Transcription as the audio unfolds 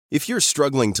If you're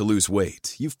struggling to lose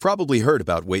weight, you've probably heard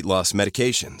about weight loss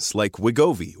medications like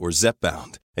Wegovy or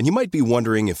Zepbound, and you might be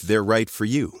wondering if they're right for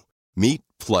you. Meet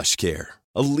PlushCare,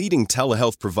 a leading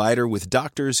telehealth provider with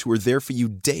doctors who are there for you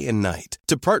day and night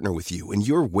to partner with you in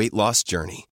your weight loss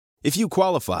journey. If you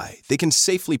qualify, they can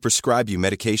safely prescribe you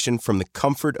medication from the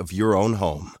comfort of your own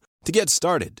home. To get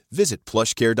started, visit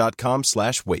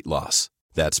plushcare.com/weightloss.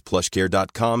 That's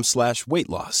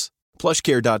plushcare.com/weightloss.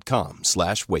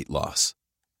 plushcare.com/weightloss.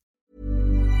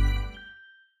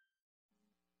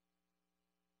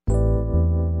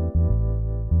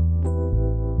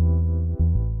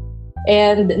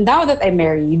 And now that I'm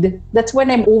married, that's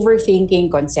when I'm overthinking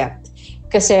consent.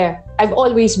 Kasi I've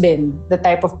always been the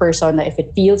type of person na if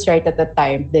it feels right at the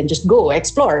time, then just go,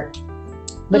 explore.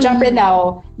 But syempre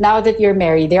now that you're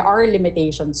married, there are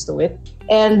limitations to it.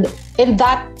 And in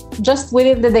that, just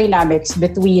within the dynamics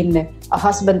between a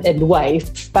husband and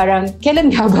wife, parang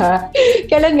kailan nga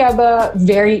ba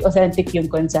very authentic yung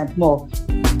consent mo?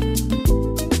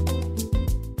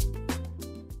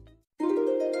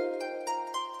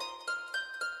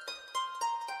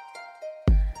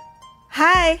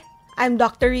 Hi, I'm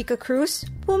Dr. Rica Cruz,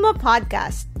 Puma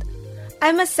Podcast.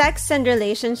 I'm a sex and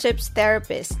relationships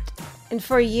therapist, and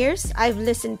for years I've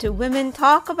listened to women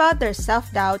talk about their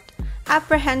self-doubt,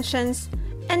 apprehensions,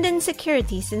 and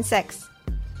insecurities in sex.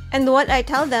 And what I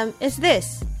tell them is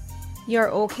this: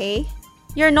 you're okay,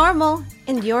 you're normal,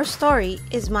 and your story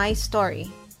is my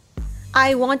story.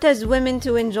 I want us women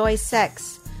to enjoy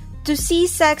sex, to see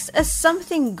sex as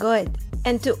something good,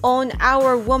 and to own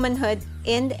our womanhood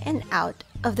in and out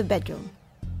of the bedroom.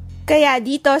 Kaya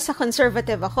dito sa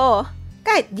Conservative Ako,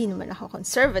 kahit di naman ako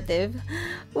conservative,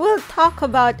 we'll talk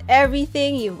about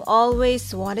everything you've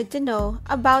always wanted to know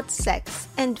about sex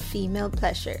and female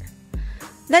pleasure.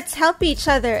 Let's help each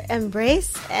other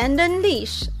embrace and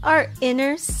unleash our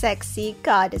inner sexy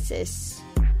goddesses.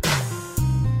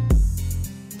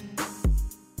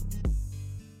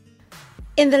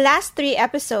 In the last 3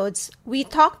 episodes, we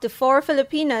talked to 4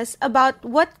 Filipinas about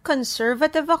what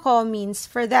conservative ako means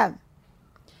for them.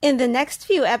 In the next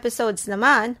few episodes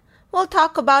naman, we'll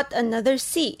talk about another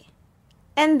C,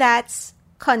 and that's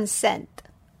consent.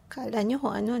 Kala nyo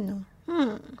kung ano, no?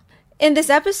 In this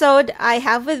episode, I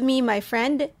have with me my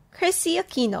friend, Chrissy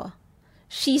Aquino.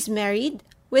 She's married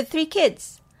with 3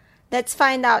 kids. Let's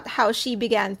find out how she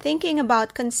began thinking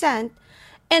about consent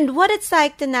and what it's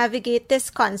like to navigate this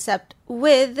concept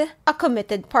with a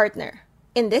committed partner.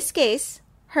 In this case,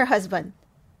 her husband.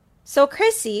 So,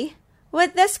 Chrissy,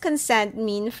 what does consent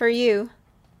mean for you?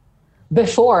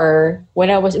 Before,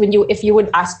 if you would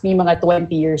ask me mga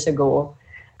 20 years ago,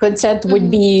 consent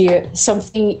would be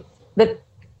something that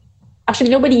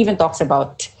actually nobody even talks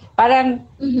about. Parang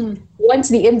once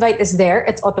the invite is there,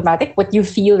 it's automatic. What you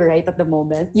feel right at the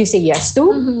moment, you say yes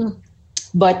to.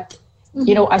 But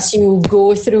you know, as you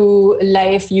go through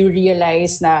life, you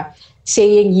realize na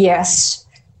saying yes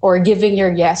or giving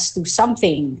your yes to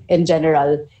something in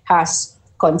general has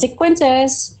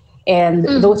consequences. And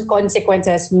those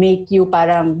consequences make you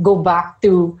parang go back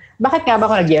to, bakit nga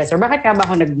ba ako nag-yes or bakit nga ba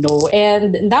ako nag-no?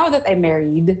 And now that I'm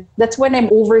married, that's when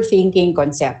I'm overthinking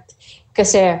consent.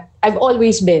 Kasi I've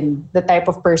always been the type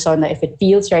of person na if it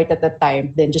feels right at the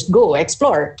time, then just go,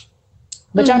 explore.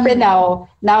 But syempre now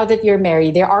that you're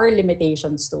married, there are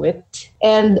limitations to it.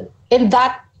 And in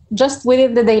that, just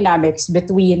within the dynamics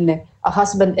between a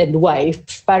husband and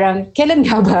wife, parang kailan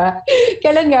nga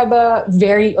ba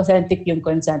very authentic yung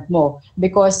consent mo?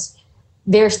 Because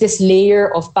there's this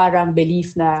layer of parang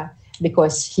belief na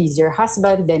because he's your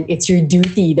husband, then it's your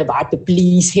duty diba, to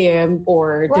please him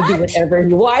or to do whatever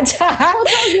you want. How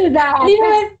do you do that?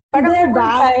 Parang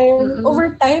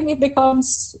over time,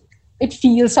 it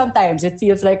feels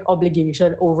like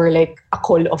obligation over like a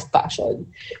call of passion.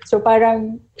 So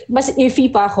parang mas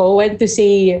iffy pa ako when to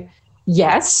say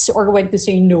yes or when to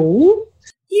say no.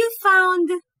 You found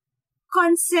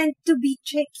consent to be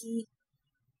tricky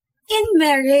in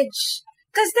marriage.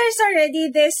 Because there's already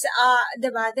this,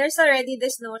 diba? There's already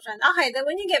this notion, okay, that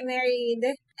when you get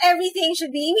married, everything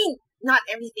should be, not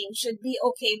everything should be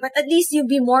okay, but at least you'd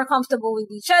be more comfortable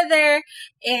with each other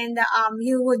and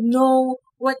you would know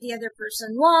what the other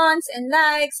person wants and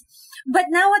likes. But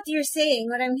now what you're saying,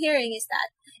 what I'm hearing is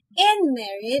that in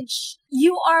marriage,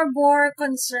 you are more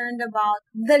concerned about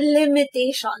the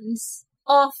limitations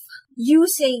of you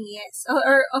saying yes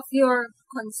or of your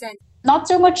consent. Not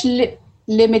so much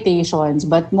limitations,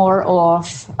 but more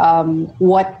of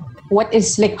what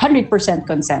is like 100%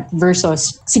 consent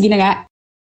versus sige na nga.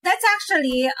 That's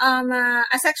actually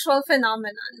a sexual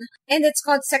phenomenon, and it's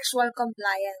called sexual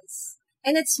compliance.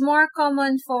 And it's more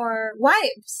common for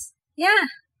wives. Yeah.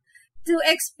 to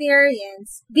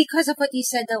experience because of what you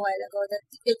said a while ago, that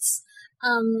it's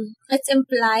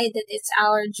implied that it's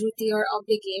our duty or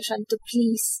obligation to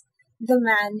please the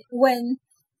man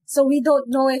so we don't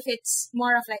know if it's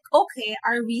more of like, okay,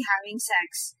 are we having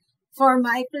sex for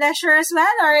my pleasure as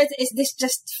well, or is this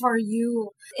just for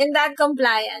you? In that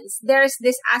compliance, there's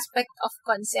this aspect of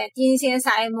consent. Yung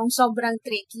sinasabi mong sobrang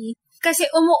tricky. Kasi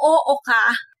umuoo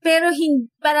ka, pero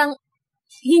parang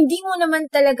hindi mo naman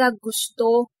talaga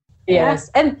gusto.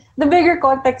 Yes. And the bigger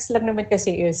context lang naman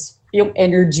kasi is yung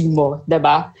energy mo,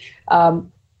 diba?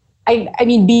 I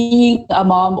mean, being a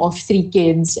mom of 3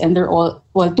 kids, and they're all,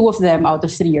 well, 2 of them out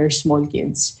of 3 are small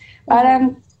kids.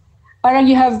 Parang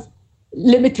you have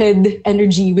limited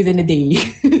energy within a day.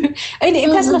 And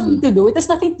it has nothing to do. It has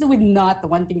nothing to do with not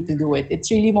wanting to do it. It's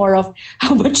really more of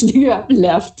how much do you have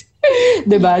left,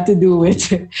 diba, to do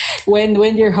it. When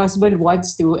your husband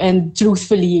wants to, and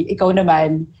truthfully, ikaw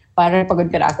naman, parang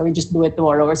pagod ka na, we just do it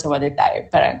tomorrow or some other time.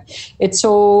 Parang, it's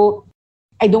so,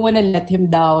 I don't want to let him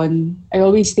down. I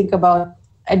always think about,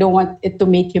 I don't want it to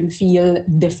make him feel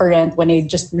different when I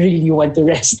just really want to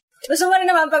rest. Gusto mo rin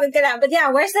naman pagod ka na. But yeah,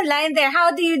 where's the line there? How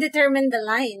do you determine the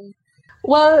line?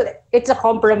 Well, it's a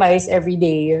compromise every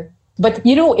day. But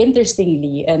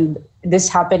interestingly, and this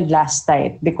happened last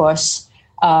night because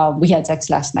we had sex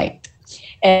last night.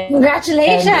 And,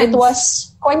 congratulations! And it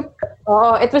was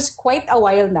quite a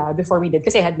while now before we did,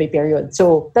 because I had my period.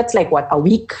 So that's like what, a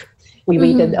week? We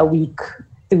waited a week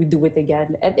to do it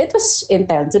again, and it was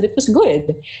intense and it was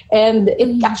good. And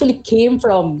it actually came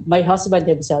from my husband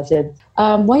himself. Said,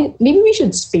 "Why? Maybe we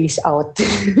should space out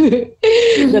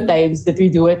the times that we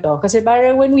do it. Kasi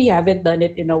parang when we haven't done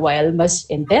it in a while, mas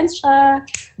intense siya,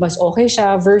 mas okay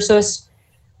siya, versus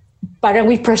parang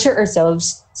we pressure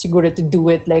ourselves siguro to do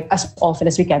it like as often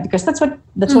as we can, because that's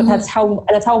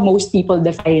how most people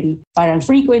define parang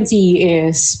frequency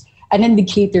is an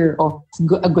indicator of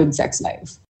a good sex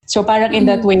life. So parang in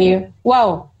that way,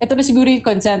 wow, ito na siguro yung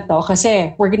consent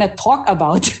kasi we're gonna talk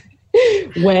about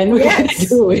when we're gonna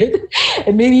do it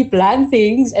and maybe plan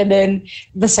things, and then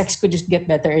the sex could just get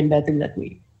better and better that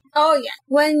way. Oh yeah.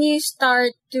 When you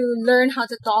start to learn how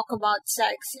to talk about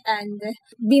sex and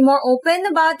be more open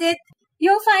about it,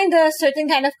 you'll find a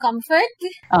certain kind of comfort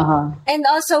and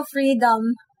also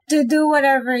freedom to do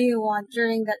whatever you want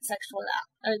during that sexual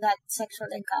act or that sexual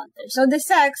encounter. So the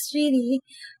sex really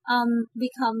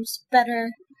becomes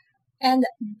better and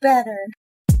better.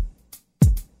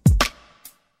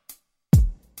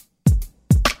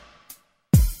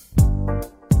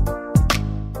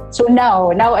 So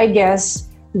now I guess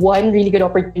one really good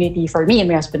opportunity for me and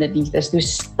my husband at least is to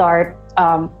start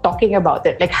talking about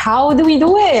it. Like, how do we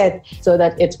do it so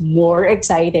that it's more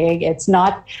exciting, it's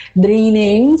not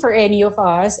draining for any of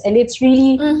us, and it's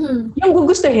really yung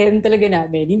gugustuhin talaga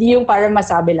namin, hindi yung parang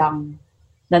masabi lang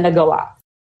na nagawa.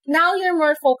 Now you're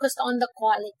more focused on the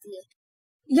quality.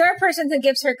 You're a person who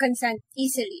gives her consent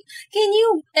easily. Can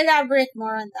you elaborate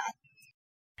more on that?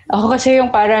 Ako kasi yung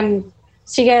parang,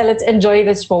 sige, let's enjoy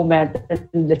this moment.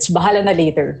 Let's bahala na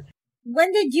later.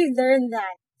 When did you learn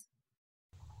that?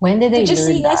 When did I learn that? Did you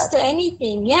say yes to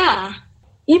anything? Yeah.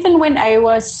 Even when I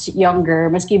was younger,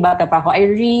 maski bata pa ako,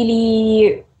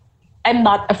 I'm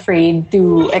not afraid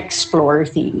to explore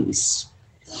things.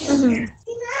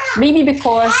 Maybe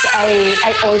because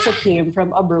I also came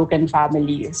from a broken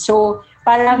family. So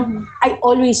parang I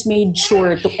always made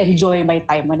sure to enjoy my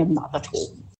time when I'm not at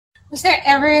home. Was there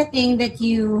ever a thing that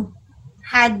you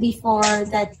had before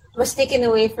that was taken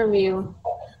away from you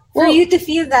for you to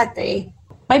feel that way?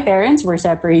 My parents were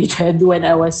separated when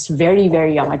I was very,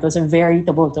 very young. It was a very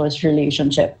tumultuous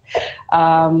relationship.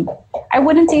 I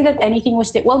wouldn't say that anything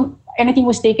was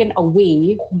taken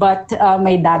away, but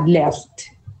my dad left.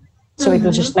 So it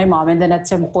was just my mom. And then at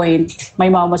some point, my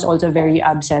mom was also very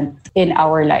absent in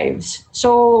our lives.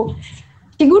 So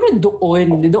siguro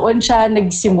doon siya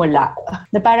nagsimula.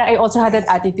 Na parang I also had that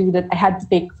attitude that I had to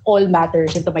take all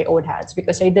matters into my own hands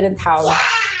because I didn't have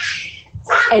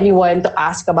anyone to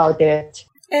ask about it.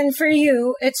 And for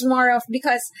you, it's more of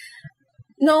because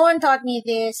no one taught me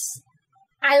this,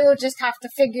 I will just have to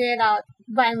figure it out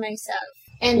by myself.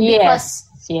 And yes.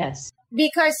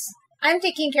 Because I'm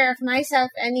taking care of myself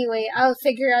anyway, I'll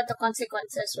figure out the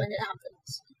consequences when it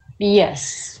happens.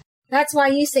 Yes. That's why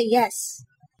you say yes.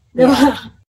 Yeah.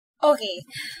 Okay.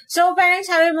 So, parang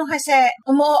sabi mo kasi,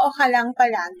 umuoo ka lang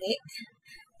palagi.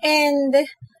 And,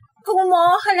 kung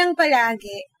umuoo ka lang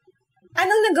palagi,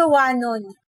 anong nagawa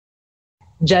nun?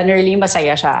 Generally,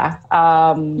 masaya siya.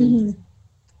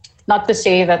 Not to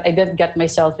say that I didn't get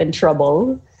myself in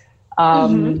trouble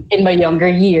in my younger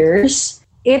years.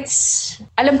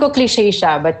 alam ko cliche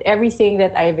siya, but everything that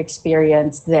I've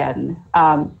experienced then,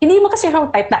 hindi mo kasi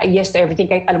ako type na yes to everything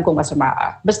kahit alam kong masama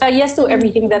ka. Basta yes to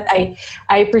everything that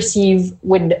I perceive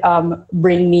would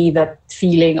bring me that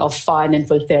feeling of fun and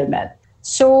fulfillment.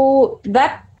 So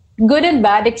that good and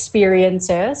bad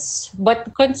experiences, but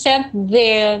consent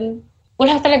then,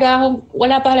 wala pa talaga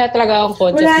akong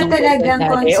concept Wala ng talagang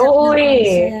consent. concept Oo ng eh.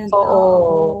 consent.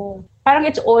 Oo. Parang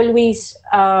it's always,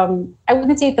 I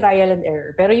wouldn't say trial and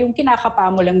error, pero yung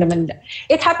kinakapa mo lang naman.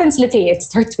 It happens, let's say, it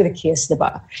starts with a kiss,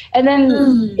 diba? And then,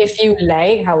 if you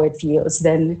like how it feels,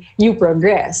 then you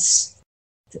progress.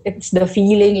 It's the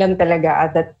feeling lang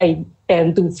talaga that I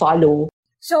tend to follow.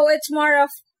 So it's more of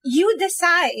you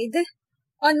decide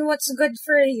on what's good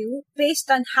for you based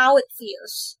on how it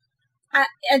feels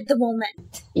at the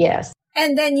moment. Yes.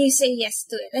 And then you say yes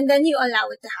to it. And then you allow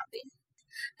it to happen.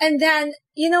 And then,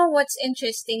 you know what's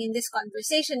interesting in this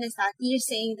conversation is that you're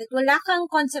saying that wala kang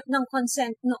concept ng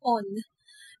consent noon.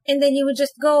 And then you would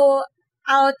just go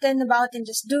out and about and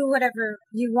just do whatever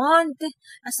you want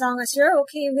as long as you're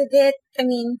okay with it. I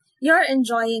mean, you're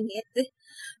enjoying it.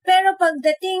 Pero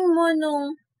pagdating mo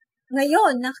nung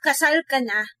ngayon, nakasal ka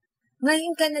na,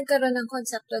 ngayon ka nagkaroon ng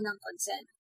konsepto ng consent.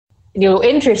 You know,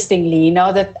 interestingly,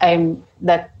 now that I'm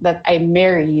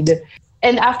married,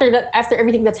 and after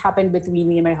everything that's happened between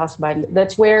me and my husband,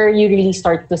 that's where you really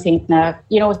start to think na,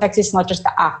 you know, sex is not just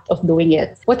the act of doing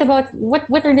it. What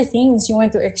are the things you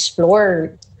want to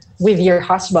explore with your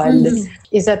husband?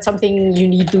 Is that something you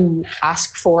need to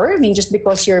ask for? I mean, just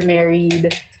because you're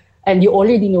married and you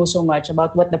already know so much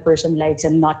about what the person likes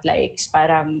and not likes,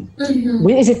 parang,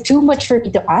 is it too much for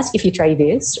me to ask if you try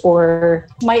this? Or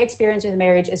my experience with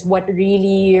marriage is what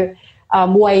really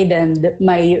widened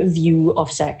my view of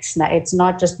sex. Na it's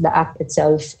not just the act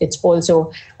itself, it's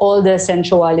also all the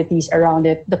sensualities around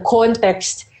it, the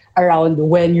context around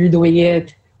when you're doing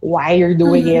it, why you're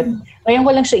doing it. Ngayon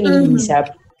ko lang siya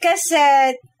iniisip.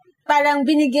 Kasi parang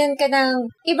binigyan ka ng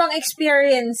ibang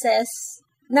experiences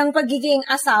ng pagiging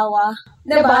asawa.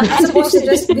 Diba? As opposed to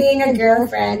just being a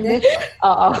girlfriend.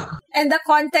 And the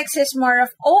context is more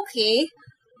of, okay,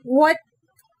 what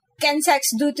can sex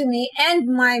do to me and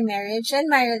my marriage and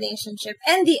my relationship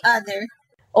and the other?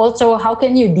 Also, how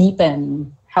can you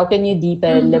deepen?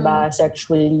 Diba,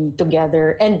 sexually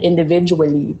together and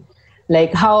individually?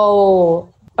 Like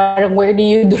parang where do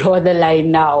you draw the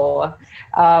line now?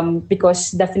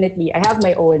 Because definitely I have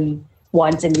my own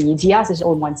wants and needs. He has his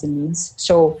own wants and needs.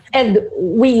 So, and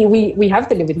we have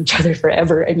to live with each other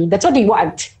forever. I mean, that's what we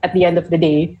want at the end of the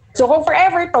day. So kung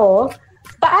forever to,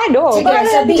 paano? Sige,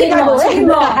 sabihin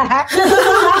mo.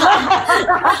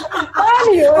 Paano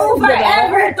yun? Kung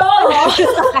forever to!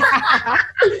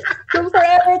 Kung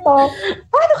forever to,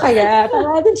 paano kaya?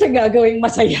 Paano natin siya gagawing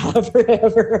masaya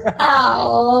forever?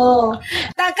 Oo.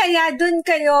 Kaya dun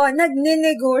kayo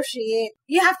nag-negotiate.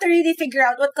 You have to really figure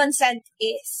out what consent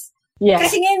is. Yeah.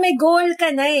 Kasi ngayon may goal ka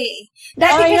na eh.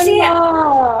 Dati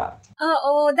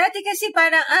kasi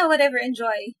parang, whatever,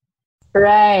 enjoy.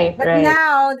 Right, But right.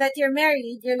 now that you're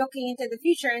married, you're looking into the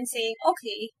future and saying,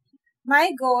 okay,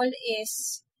 my goal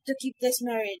is to keep this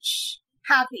marriage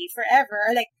happy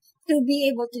forever, like to be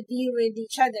able to deal with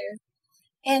each other.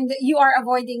 And you are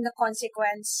avoiding the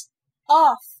consequence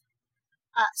of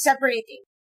separating.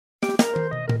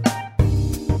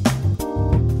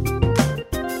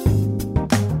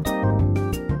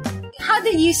 How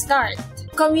did you start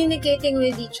communicating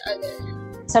with each other?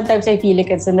 Sometimes I feel like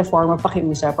it's in the form of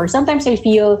pakiusap, or sometimes I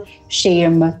feel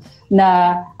shame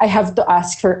na I have to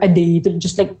ask for a day to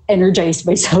just like energize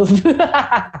myself.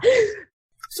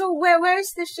 So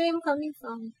where's the shame coming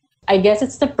from? I guess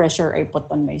it's the pressure I put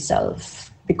on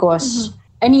myself because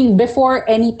I mean, before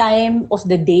any time of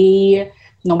the day,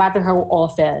 no matter how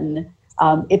often,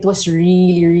 it was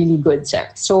really, really good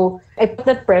sex. So I put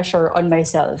that pressure on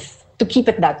myself to keep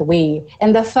it that way.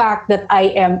 And the fact that I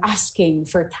am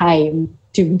asking for time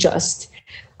to just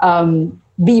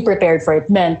be prepared for it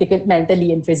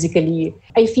mentally and physically,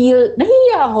 I feel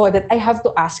nahihiya ako that I have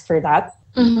to ask for that.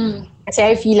 Kasi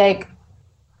I feel like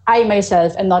I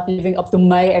myself am not living up to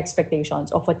my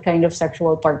expectations of what kind of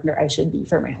sexual partner I should be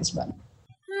for my husband.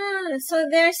 So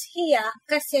there's hiya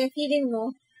kasi feeling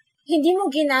mo, hindi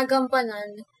mo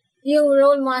ginagampanan yung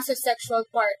role mo as a sexual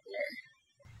partner.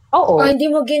 Oo. O hindi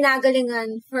mo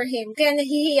ginagalingan for him. Kaya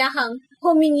nahihiya kang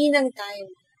humingi ng time.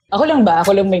 Ako lang ba?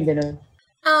 Ako lang may ganun.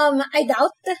 I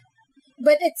doubt.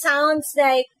 But it sounds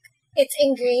like it's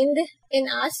ingrained in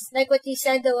us. Like what you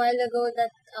said a while ago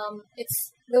that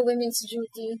it's the women's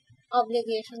duty,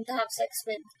 obligation to have sex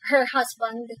with her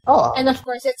husband. Oh. And of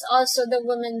course, it's also the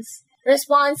woman's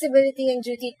responsibility and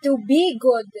duty to be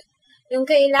good Yung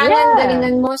kailangan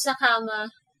galingan mo sa kama.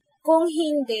 Kung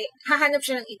hindi, hahanap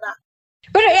siya ng iba.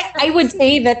 But I would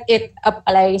say that it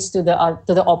applies to the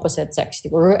opposite sex,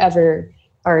 whoever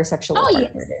our sexual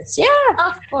partner is. Yeah,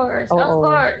 of course, of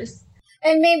course.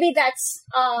 And maybe that's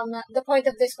the point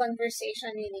of this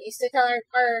conversation really, is to tell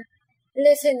our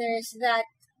listeners that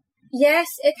yes,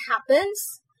 it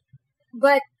happens,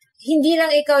 but hindi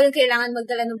lang ikaw yung kailangan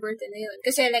magdala ng burden na yun.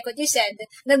 Kasi like what you said,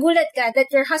 nagulat ka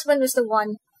that your husband was the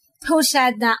one who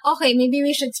said na, okay, maybe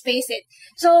we should space it.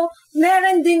 So,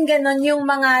 meron din ganon yung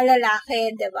mga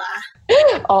lalaki, di ba?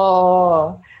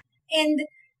 Oh. And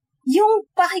yung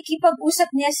pakikipag-usap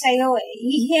niya sa'yo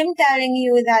him telling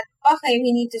you that, okay,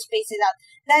 we need to space it out.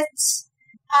 That's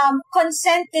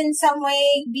consent in some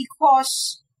way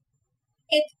because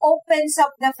it opens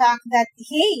up the fact that,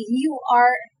 hey, you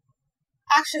are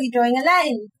actually drawing a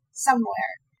line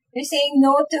somewhere. You're saying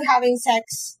no to having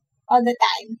sex all the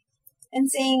time. And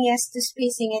saying yes to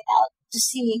spacing it out to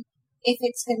see if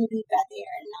it's going to be better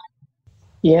or not.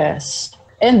 Yes.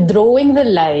 And drawing the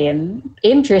line,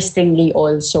 interestingly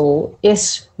also,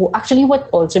 is actually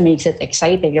what also makes it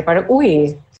exciting. Parang,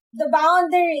 the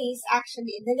boundaries,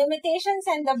 actually, the limitations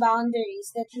and the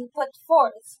boundaries that you put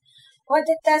forth, what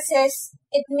it does is,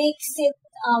 it makes it,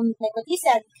 like what you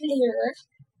said, clearer.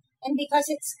 And because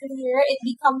it's clear, it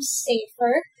becomes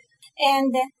safer.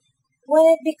 And when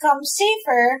it becomes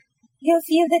safer, you'll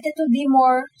feel that it will be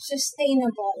more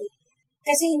sustainable.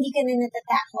 Kasi hindi ka na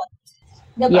natatakot.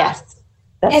 Diba? Yes.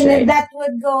 That's and right. that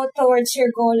would go towards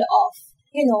your goal of,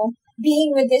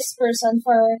 being with this person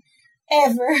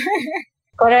forever.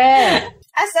 Correct.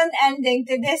 As an ending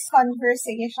to this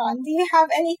conversation, do you have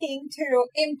anything to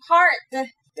impart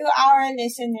to our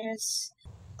listeners?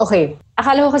 Okay.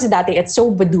 Akala ko kasi dati, it's so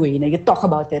baduy na you talk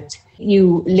about it.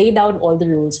 You lay down all the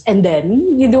rules and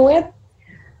then you do it.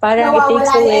 Parang it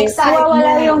takes away,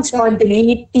 nawawala yung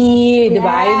spontaneity, di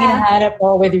ba? Yung hinahanap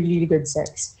mo with really good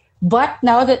sex. But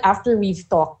now that after we've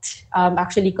talked,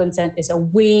 actually consent is a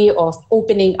way of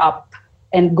opening up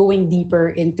and going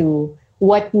deeper into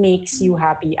what makes you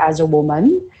happy as a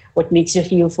woman, what makes you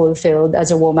feel fulfilled as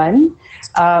a woman.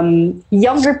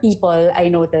 Younger people, I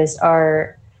notice,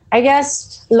 are, I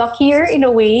guess, luckier in a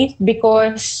way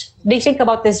because they think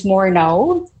about this more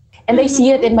now. And I see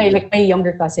it in my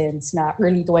younger cousins, na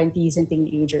early 20s and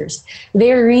teenagers.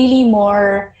 They're really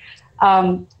more,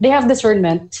 they have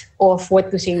discernment of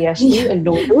what to say yes to and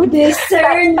no to.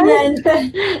 Discernment.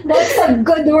 That's a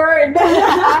good word.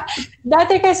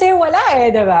 Dati kasi wala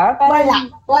diba?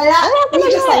 Wala. You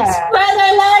just like, spread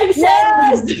our legs.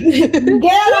 Yes.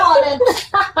 Get on it.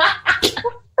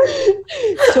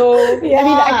 So, I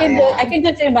mean, I can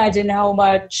just imagine how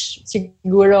much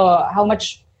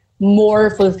more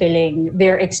fulfilling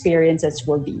their experiences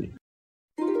will be.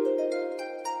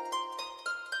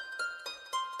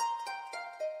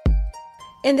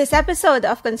 In this episode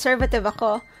of Conservative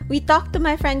Ako, we talked to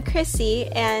my friend Chrissy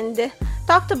and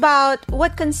talked about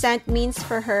what consent means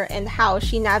for her and how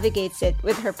she navigates it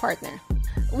with her partner.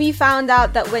 We found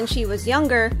out that when she was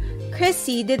younger,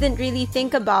 Chrissy didn't really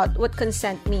think about what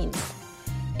consent means.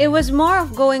 It was more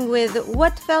of going with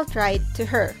what felt right to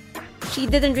her. She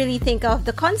didn't really think of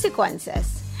the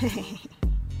consequences.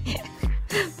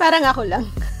 Parang ako lang.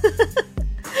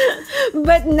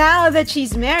 But now that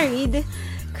she's married,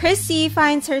 Chrissy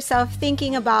finds herself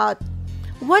thinking about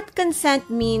what consent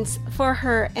means for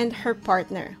her and her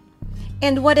partner,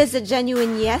 and what is a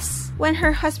genuine yes when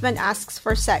her husband asks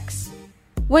for sex.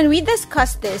 When we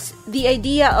discussed this, the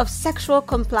idea of sexual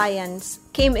compliance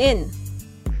came in.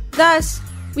 Thus,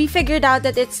 we figured out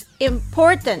that it's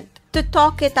important to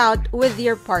talk it out with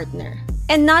your partner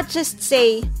and not just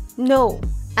say no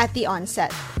at the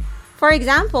onset. For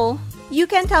example, you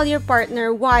can tell your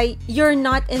partner why you're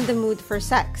not in the mood for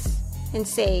sex and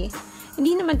say,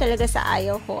 hindi naman talaga sa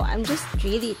ayaw ko, I'm just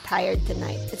really tired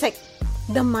tonight. It's like,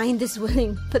 the mind is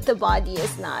willing, but the body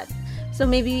is not. So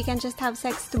maybe we can just have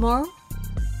sex tomorrow?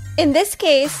 In this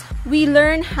case, we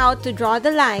learn how to draw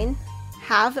the line,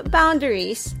 have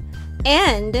boundaries,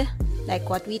 and, like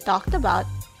what we talked about,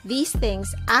 these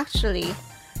things actually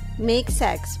make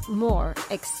sex more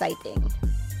exciting.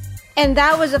 And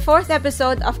that was the 4th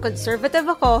episode of Conservative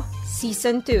Ako,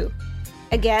 Season 2.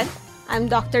 Again, I'm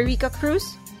Dr. Rica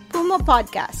Cruz, Puma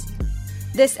Podcast.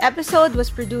 This episode was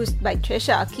produced by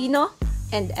Trisha Aquino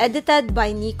and edited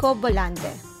by Nico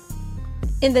Bolande.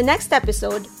 In the next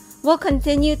episode, we'll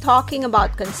continue talking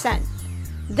about consent,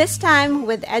 this time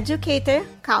with educator,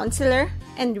 counselor,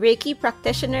 and Reiki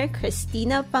practitioner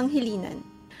Christina Panghilinan.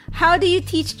 How do you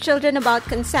teach children about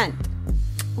consent?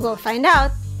 We'll find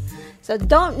out. So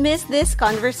don't miss this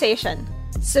conversation.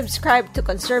 Subscribe to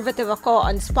Conservative Ako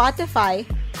on Spotify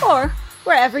or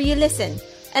wherever you listen.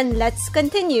 And let's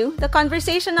continue the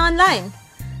conversation online.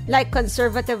 Like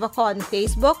Conservative Ako on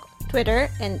Facebook, Twitter,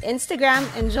 and Instagram,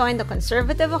 and join the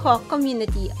Conservative Ako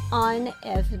community on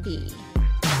FB.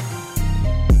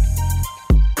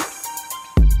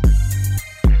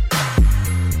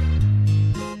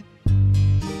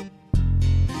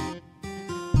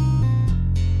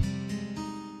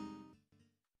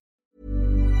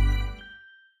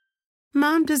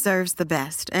 Mom deserves the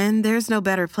best, and there's no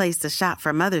better place to shop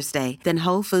for Mother's Day than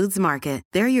Whole Foods Market.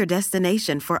 They're your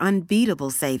destination for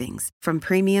unbeatable savings, from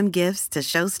premium gifts to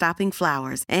show-stopping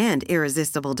flowers and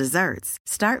irresistible desserts.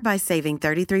 Start by saving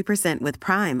 33% with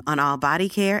Prime on all body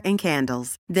care and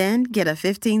candles. Then get a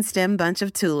 15-stem bunch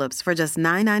of tulips for just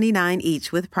 $9.99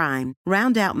 each with Prime.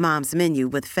 Round out Mom's menu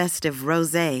with festive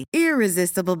rosé,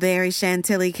 irresistible berry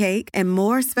chantilly cake, and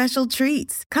more special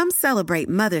treats. Come celebrate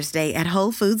Mother's Day at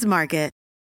Whole Foods Market.